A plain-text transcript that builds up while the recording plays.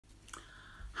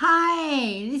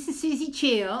Hey, this is Suzie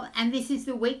Cheel, and this is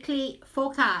the weekly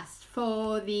forecast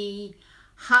for the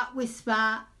Heart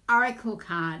Whisper Oracle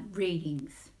card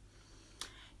readings.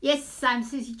 Yes, I'm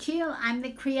Suzie Cheel. I'm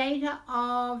the creator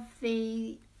of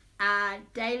the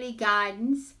daily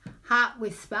guidance Heart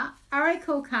Whisper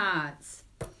Oracle cards.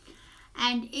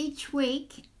 And each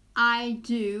week I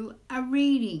do a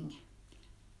reading.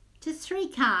 Just 3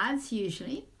 cards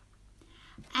usually.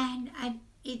 And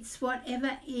it's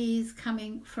whatever is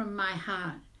coming from my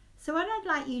heart. So what I'd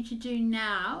like you to do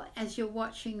now, as you're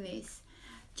watching this,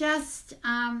 just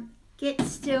get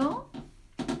still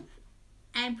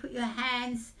and put your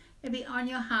hands maybe on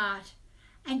your heart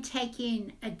and take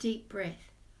in a deep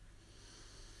breath.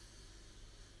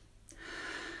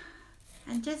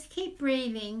 And just keep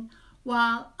breathing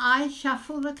while I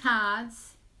shuffle the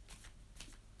cards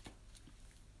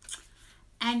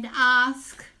and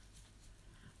ask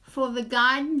for the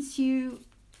guidance you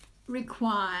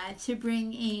require to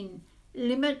bring in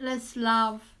limitless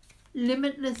love,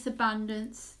 limitless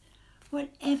abundance,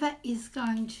 whatever is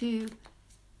going to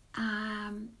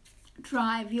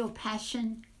drive your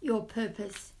passion, your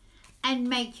purpose, and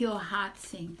make your heart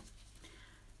sing.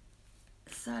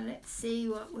 So let's see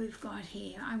what we've got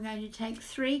here. I'm going to take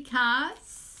 3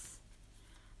 cards,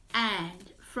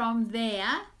 and from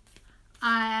there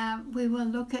we will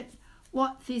look at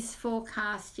what this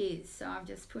forecast is. So I'm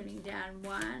just putting down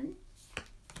 1,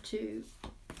 2,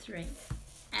 3,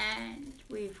 and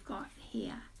we've got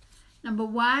here. Number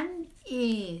one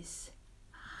is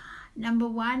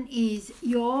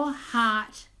your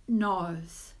heart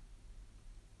knows.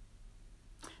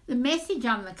 The message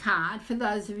on the card, for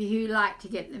those of you who like to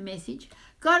get the message,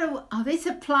 this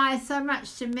applies so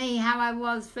much to me, how I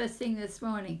was first thing this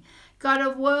morning. Got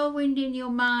a whirlwind in your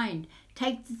mind.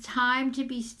 Take the time to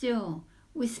be still.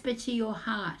 Whisper to your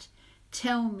heart.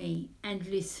 Tell me and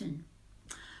listen.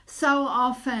 So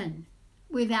often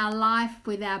with our life,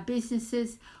 with our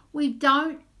businesses, we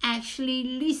don't actually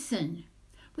listen.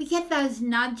 We get those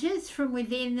nudges from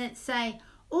within that say,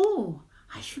 oh,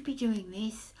 I should be doing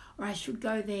this, or I should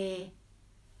go there.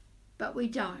 But we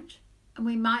don't. And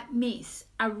we might miss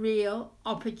a real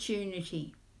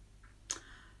opportunity.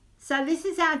 So this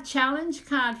is our challenge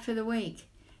card for the week.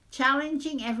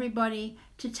 Challenging everybody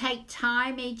to take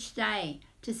time each day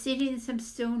to sit in some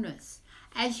stillness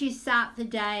as you start the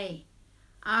day.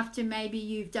 After maybe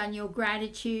you've done your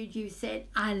gratitude, you've said,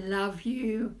 I love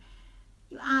you.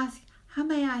 You ask, how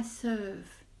may I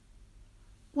serve?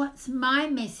 What's my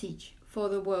message for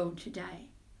the world today?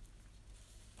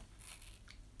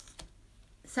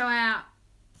 So our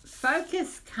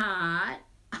focus card,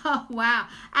 oh wow,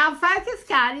 our focus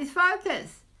card is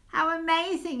focus. How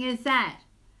amazing is that?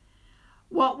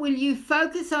 What will you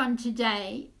focus on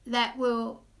today that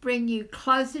will bring you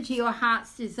closer to your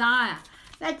heart's desire?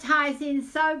 That ties in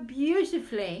so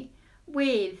beautifully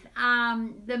with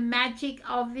the magic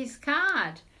of this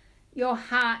card. Your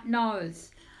heart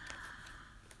knows.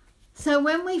 So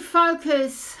when we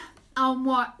focus on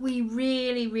what we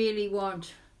really, really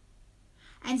want,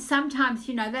 and sometimes,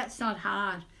 you know, that's not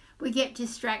hard. We get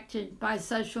distracted by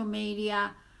social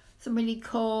media, somebody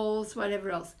calls, whatever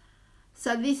else.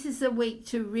 So this is a week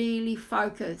to really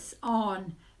focus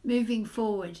on moving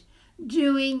forward,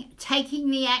 taking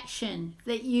the action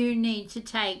that you need to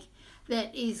take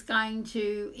that is going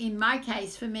to, in my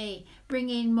case for me, bring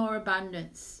in more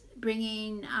abundance, bring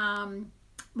in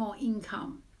more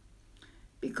income.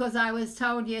 Because I was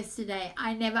told yesterday,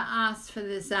 I never asked for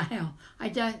the sale. I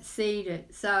don't seed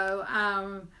it. So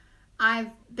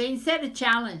I've been set a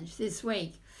challenge this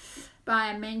week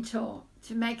by a mentor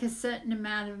to make a certain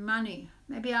amount of money.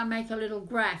 Maybe I'll make a little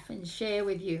graph and share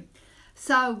with you.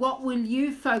 So what will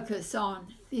you focus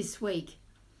on this week?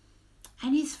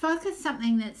 And is focus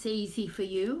something that's easy for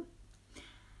you?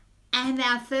 And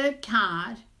our 3rd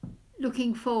card,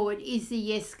 looking forward, is the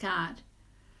yes card.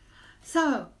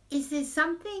 So is there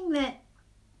something that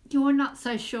you're not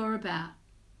so sure about?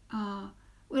 Oh,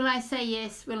 will I say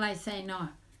yes? Will I say no?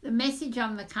 The message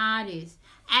on the card is,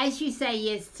 as you say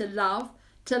yes to love,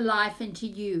 to life, and to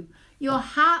you, your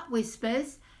heart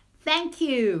whispers, thank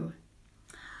you.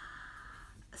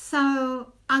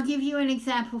 So I'll give you an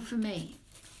example for me.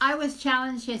 I was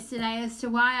challenged yesterday as to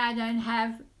why I don't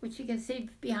have, which you can see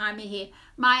behind me here,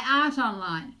 my art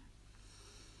online.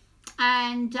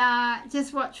 And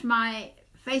just watch my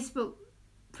Facebook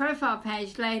profile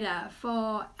page later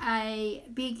for a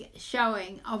big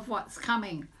showing of what's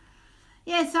coming.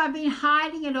 Yes, I've been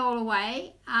hiding it all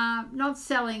away, not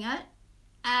selling it.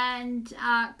 And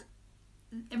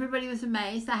everybody was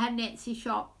amazed. I had an Etsy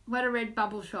shop, what a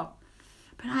Redbubble shop.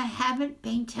 but I haven't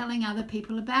been telling other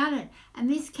people about it. And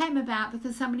this came about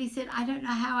because somebody said, I don't know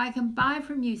how I can buy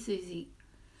from you, Suzie.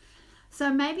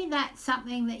 So maybe that's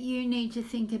something that you need to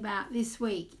think about this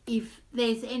week if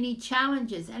there's any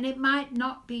challenges. And it might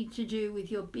not be to do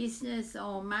with your business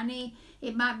or money.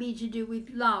 It might be to do with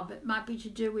love. It might be to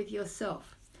do with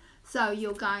yourself. So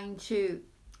you're going to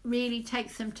really take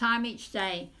some time each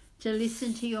day to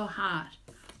listen to your heart.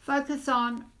 Focus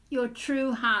on your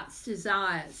true heart's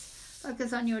desires.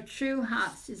 Focus on your true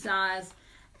heart's desires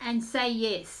and say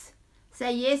yes.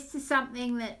 Say yes to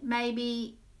something that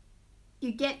maybe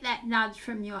you get that nudge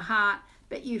from your heart,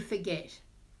 but you forget.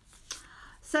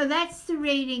 So that's the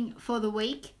reading for the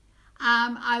week.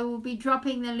 I will be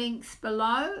dropping the links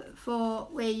below for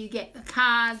where you get the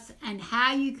cards and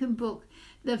how you can book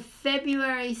the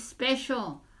February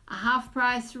special, a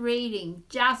half-price reading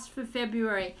just for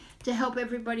February to help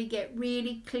everybody get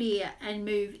really clear and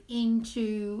move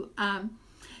into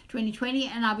 2020.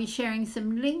 And I'll be sharing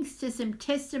some links to some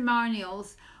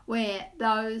testimonials where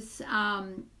those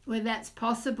where that's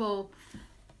possible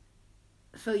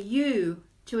for you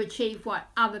to achieve what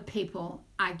other people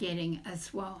are getting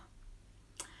as well.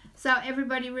 So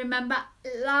everybody remember,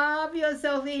 love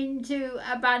yourself into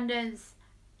abundance.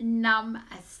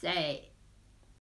 Namaste.